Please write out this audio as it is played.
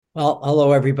Well,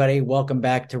 hello, everybody. Welcome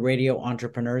back to Radio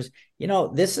Entrepreneurs.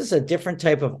 This is a different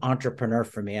type of entrepreneur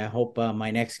for me. I hope my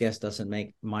next guest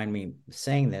doesn't mind me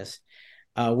saying this.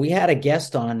 We had a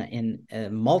guest on in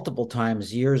multiple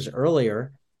times years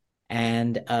earlier,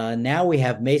 and now we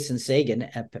have Mason Sagan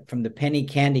from the Penny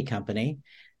Candy Company,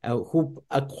 who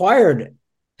acquired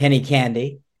Penny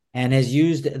Candy and has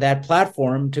used that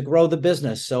platform to grow the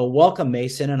business. So, welcome,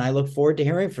 Mason, and I look forward to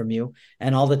hearing from you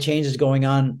and all the changes going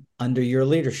on under your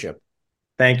leadership.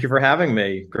 Thank you for having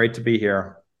me. Great to be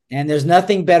here. And there's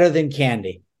nothing better than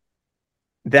candy.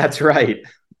 That's right.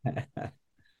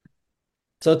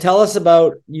 So tell us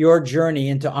about your journey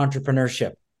into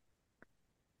entrepreneurship.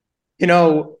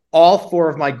 All four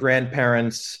of my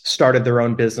grandparents started their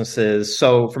own businesses.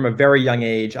 So from a very young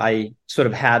age, I sort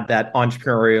of had that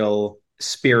entrepreneurial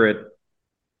spirit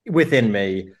within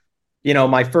me.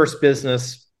 My first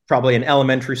business, probably in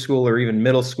elementary school or even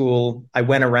middle school, I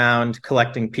went around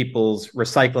collecting people's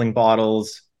recycling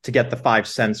bottles to get the 5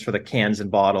 cents for the cans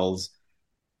and bottles.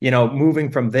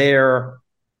 Moving from there,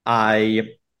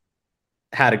 I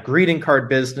had a greeting card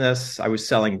business. I was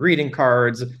selling greeting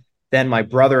cards. Then my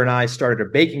brother and I started a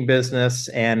baking business,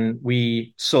 and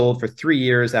we sold for 3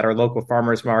 years at our local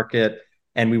farmers market.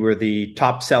 And we were the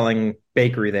top selling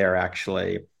bakery there,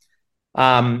 actually.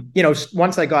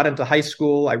 Once I got into high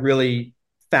school, I really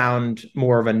found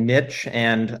more of a niche,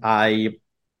 and I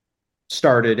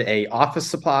started a office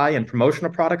supply and promotional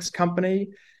products company.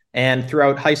 And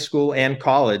throughout high school and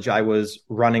college, I was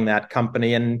running that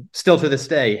company and still to this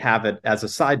day have it as a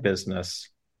side business.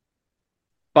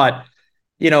 But,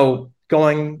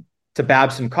 going to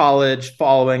Babson College,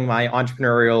 following my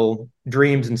entrepreneurial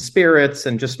dreams and spirits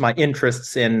and just my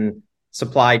interests in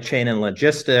supply chain and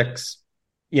logistics,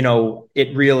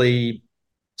 it really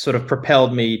sort of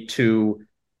propelled me to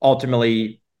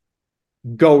ultimately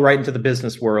go right into the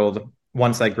business world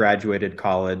once I graduated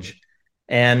college.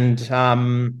 And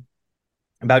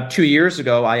about 2 years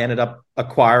ago, I ended up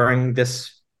acquiring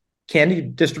this candy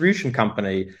distribution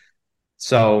company.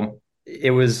 So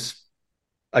it was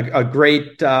a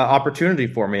great opportunity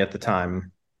for me at the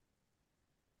time.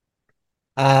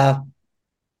 Uh,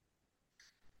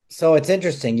 so it's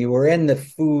interesting. You were in the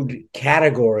food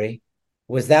category.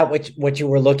 Was that what you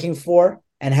were looking for?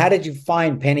 And how did you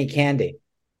find penny candy?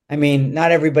 I mean,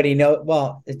 not everybody know.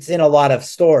 Well, it's in a lot of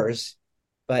stores,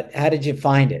 but how did you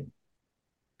find it?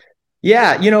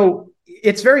 Yeah,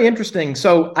 it's very interesting.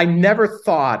 So I never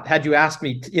thought, had you asked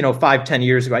me, 5, 10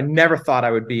 years ago, I never thought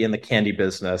I would be in the candy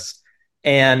business.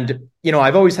 And,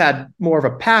 I've always had more of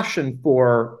a passion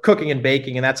for cooking and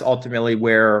baking. And that's ultimately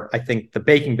where I think the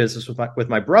baking business with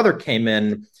my brother came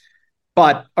in.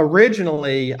 But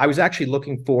originally, I was actually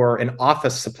looking for an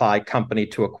office supply company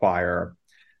to acquire.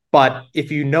 But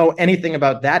if you know anything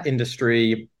about that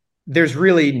industry, there's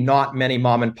really not many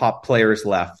mom and pop players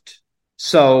left.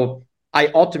 So I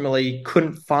ultimately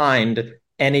couldn't find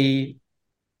any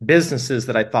businesses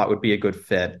that I thought would be a good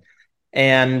fit.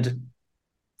 And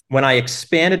when I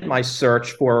expanded my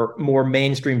search for more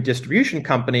mainstream distribution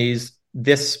companies,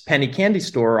 this penny candy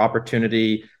store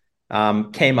opportunity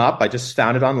came up. I just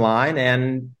found it online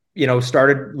and,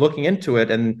 started looking into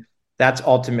it. And that's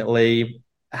ultimately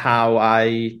how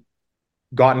I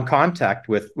got in contact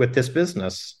with this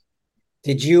business.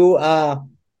 Did you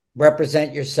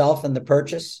represent yourself in the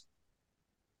purchase?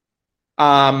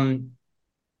 Um,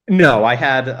 no, I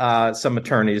had some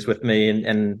attorneys with me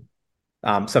and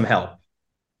some help.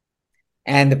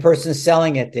 And the person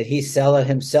selling it, did he sell it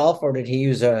himself or did he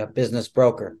use a business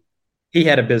broker? He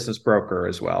had a business broker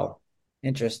as well.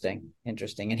 Interesting.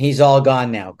 Interesting. And he's all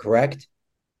gone now, correct?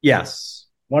 Yes,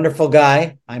 Wonderful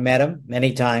guy. I met him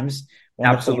many times.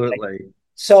 Wonderful guy. absolutely.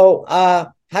 So,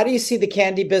 how do you see the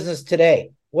candy business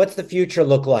today? What's the future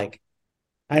look like?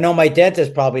 I know my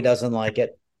dentist probably doesn't like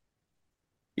it.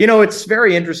 It's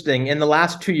very interesting. In the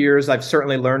last 2 years, I've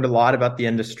certainly learned a lot about the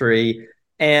industry.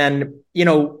 And,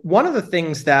 one of the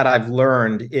things that I've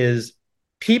learned is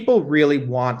people really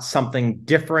want something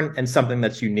different and something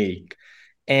that's unique,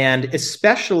 and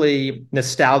especially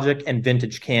nostalgic and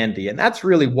vintage candy. And that's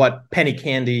really what penny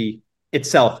candy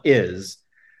itself is.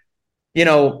 You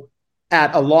know,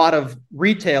 at a lot of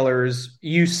retailers,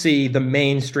 you see the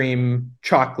mainstream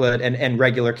chocolate and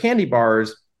regular candy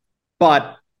bars,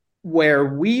 but where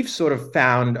we've sort of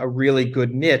found a really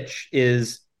good niche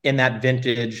is in that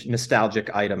vintage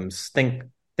nostalgic items. Think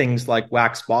things like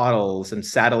wax bottles and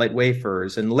satellite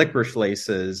wafers and licorice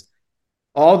laces,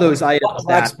 all those items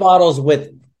Wax that bottles with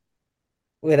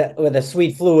a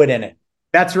sweet fluid in it.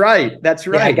 that's right. That's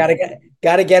Yeah, I right.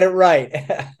 gotta get it right.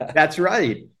 That's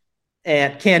right.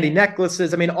 and candy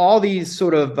necklaces. I mean, all these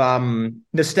sort of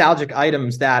nostalgic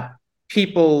items that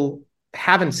people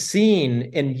haven't seen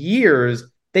in years.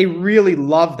 They really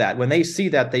love that. When they see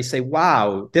that, they say,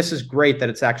 wow, this is great that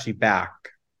it's actually back.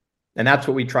 And that's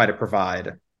what we try to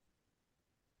provide.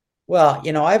 Well,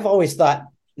 I've always thought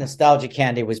nostalgia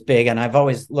candy was big, and I've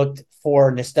always looked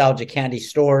for nostalgia candy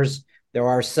stores. There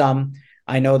are some.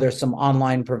 I know there's some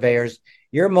online purveyors.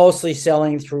 You're mostly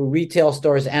selling through retail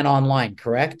stores and online,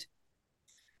 correct?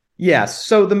 Yes.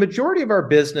 So the majority of our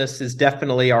business is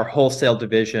definitely our wholesale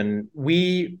division.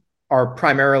 We are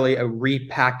primarily a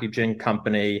repackaging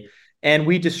company, and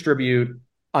we distribute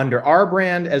under our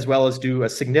brand as well as do a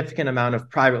significant amount of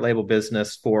private label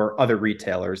business for other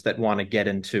retailers that want to get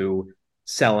into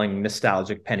selling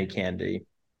nostalgic penny candy.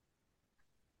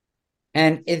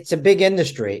 And it's a big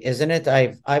industry, isn't it?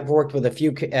 I've worked with a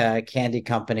few candy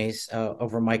companies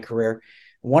over my career.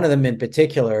 One of them in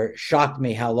particular shocked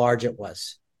me how large it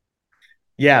was.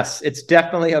 Yes, it's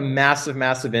definitely a massive,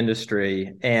 massive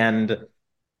industry. And,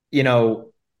 you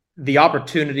know, the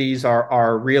opportunities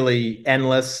are really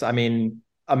endless. I mean,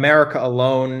 America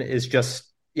alone is just,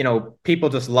 people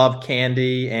just love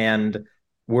candy, and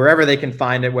wherever they can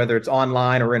find it, whether it's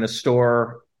online or in a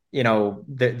store,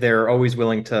 they're always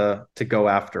willing to go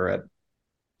after it.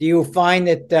 Do you find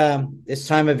that this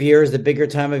time of year is the bigger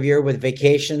time of year with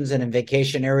vacations and in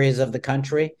vacation areas of the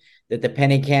country, that the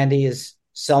penny candy is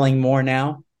selling more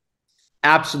now?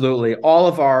 Absolutely. All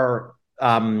of our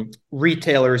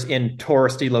retailers in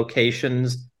touristy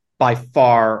locations, by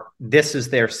far, this is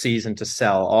their season to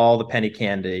sell all the penny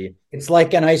candy. It's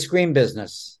like an ice cream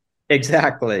business.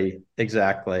 Exactly.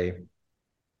 Exactly.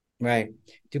 Right.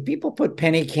 Do people put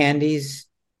penny candies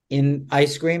in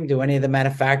ice cream? Do any of the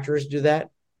manufacturers do that?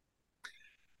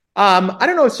 I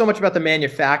don't know so much about the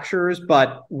manufacturers,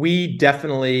 but we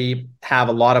definitely have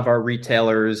a lot of our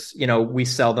retailers. We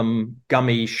sell them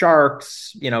gummy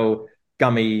sharks,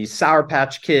 gummy Sour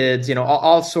Patch Kids,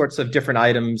 all sorts of different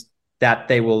items that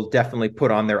they will definitely put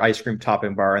on their ice cream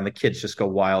topping bar, and the kids just go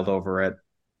wild over it.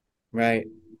 Right.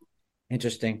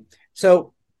 Interesting.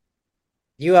 So,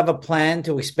 do you have a plan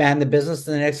to expand the business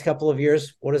in the next couple of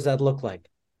years? What does that look like?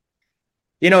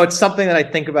 It's something that I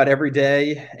think about every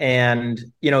day. And,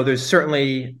 there's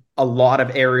certainly a lot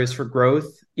of areas for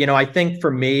growth. I think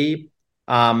for me,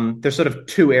 there's sort of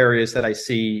two areas that I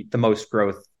see the most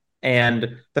growth.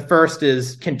 And the first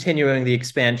is continuing the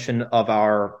expansion of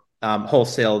our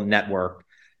wholesale network.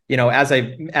 As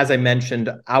I mentioned,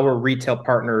 our retail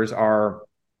partners are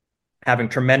having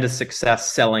tremendous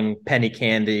success selling penny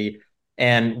candy.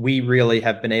 And we really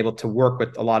have been able to work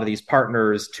with a lot of these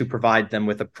partners to provide them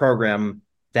with a program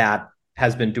that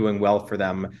has been doing well for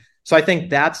them. So I think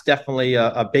that's definitely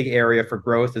a big area for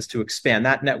growth, is to expand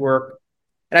that network.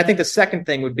 And I think the second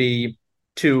thing would be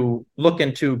to look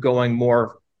into going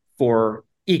more for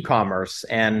e-commerce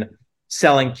and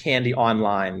selling candy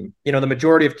online. The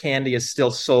majority of candy is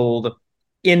still sold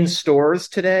in stores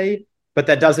today, but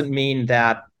that doesn't mean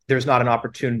that there's not an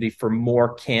opportunity for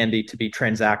more candy to be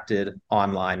transacted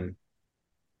online.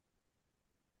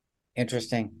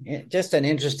 Interesting. Just an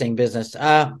interesting business.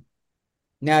 Now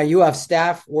you have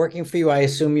staff working for you. I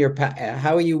assume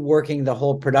how are you working the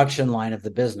whole production line of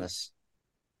the business?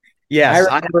 I Yes,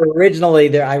 remember originally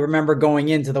there, I remember going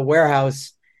into the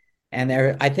warehouse and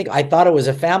I thought it was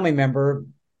a family member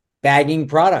bagging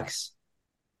products.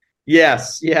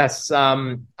 yes. I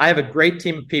have a great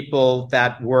team of people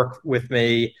that work with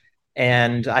me,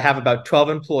 and I have about 12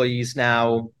 employees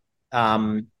now.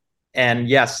 Um, and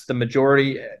yes, the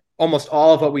majority, almost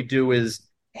all of what we do is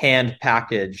hand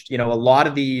packaged. A lot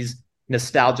of these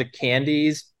nostalgic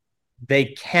candies, they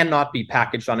cannot be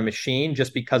packaged on a machine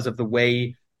just because of the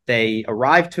way they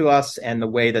arrive to us and the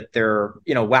way that they're,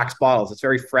 wax bottles. It's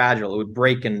very fragile. It would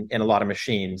break in a lot of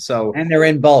machines. So And they're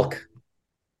in bulk.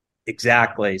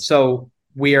 exactly. So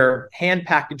we are hand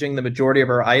packaging the majority of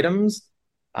our items.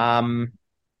 And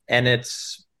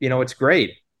it's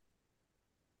great.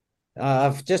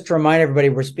 Just to remind everybody,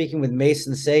 we're speaking with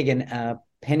Mason Sagan,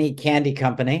 Penny Candy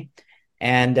Company.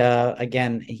 And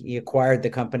again, he acquired the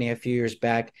company a few years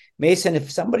back. Mason, if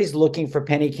somebody's looking for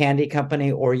Penny Candy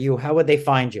Company or you, how would they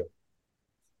find you?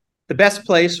 The best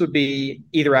place would be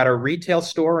either at our retail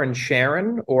store in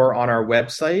Sharon or on our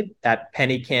website at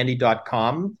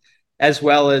pennycandy.com, as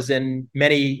well as in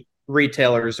many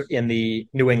retailers in the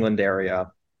New England area.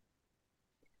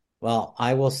 Well,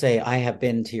 I will say I have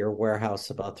been to your warehouse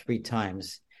about 3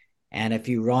 times. And if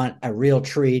you want a real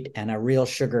treat and a real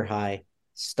sugar high,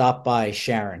 stop by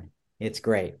Sharon. It's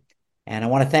great. And I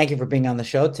want to thank you for being on the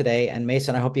show today. And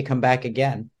Mason, I hope you come back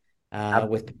again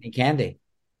with Penny Candy.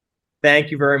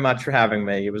 Thank you very much for having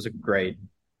me. It was great.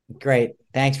 Great.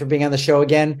 Thanks for being on the show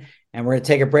again. And we're going to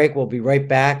take a break. We'll be right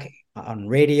back on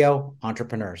Radio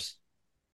Entrepreneurs.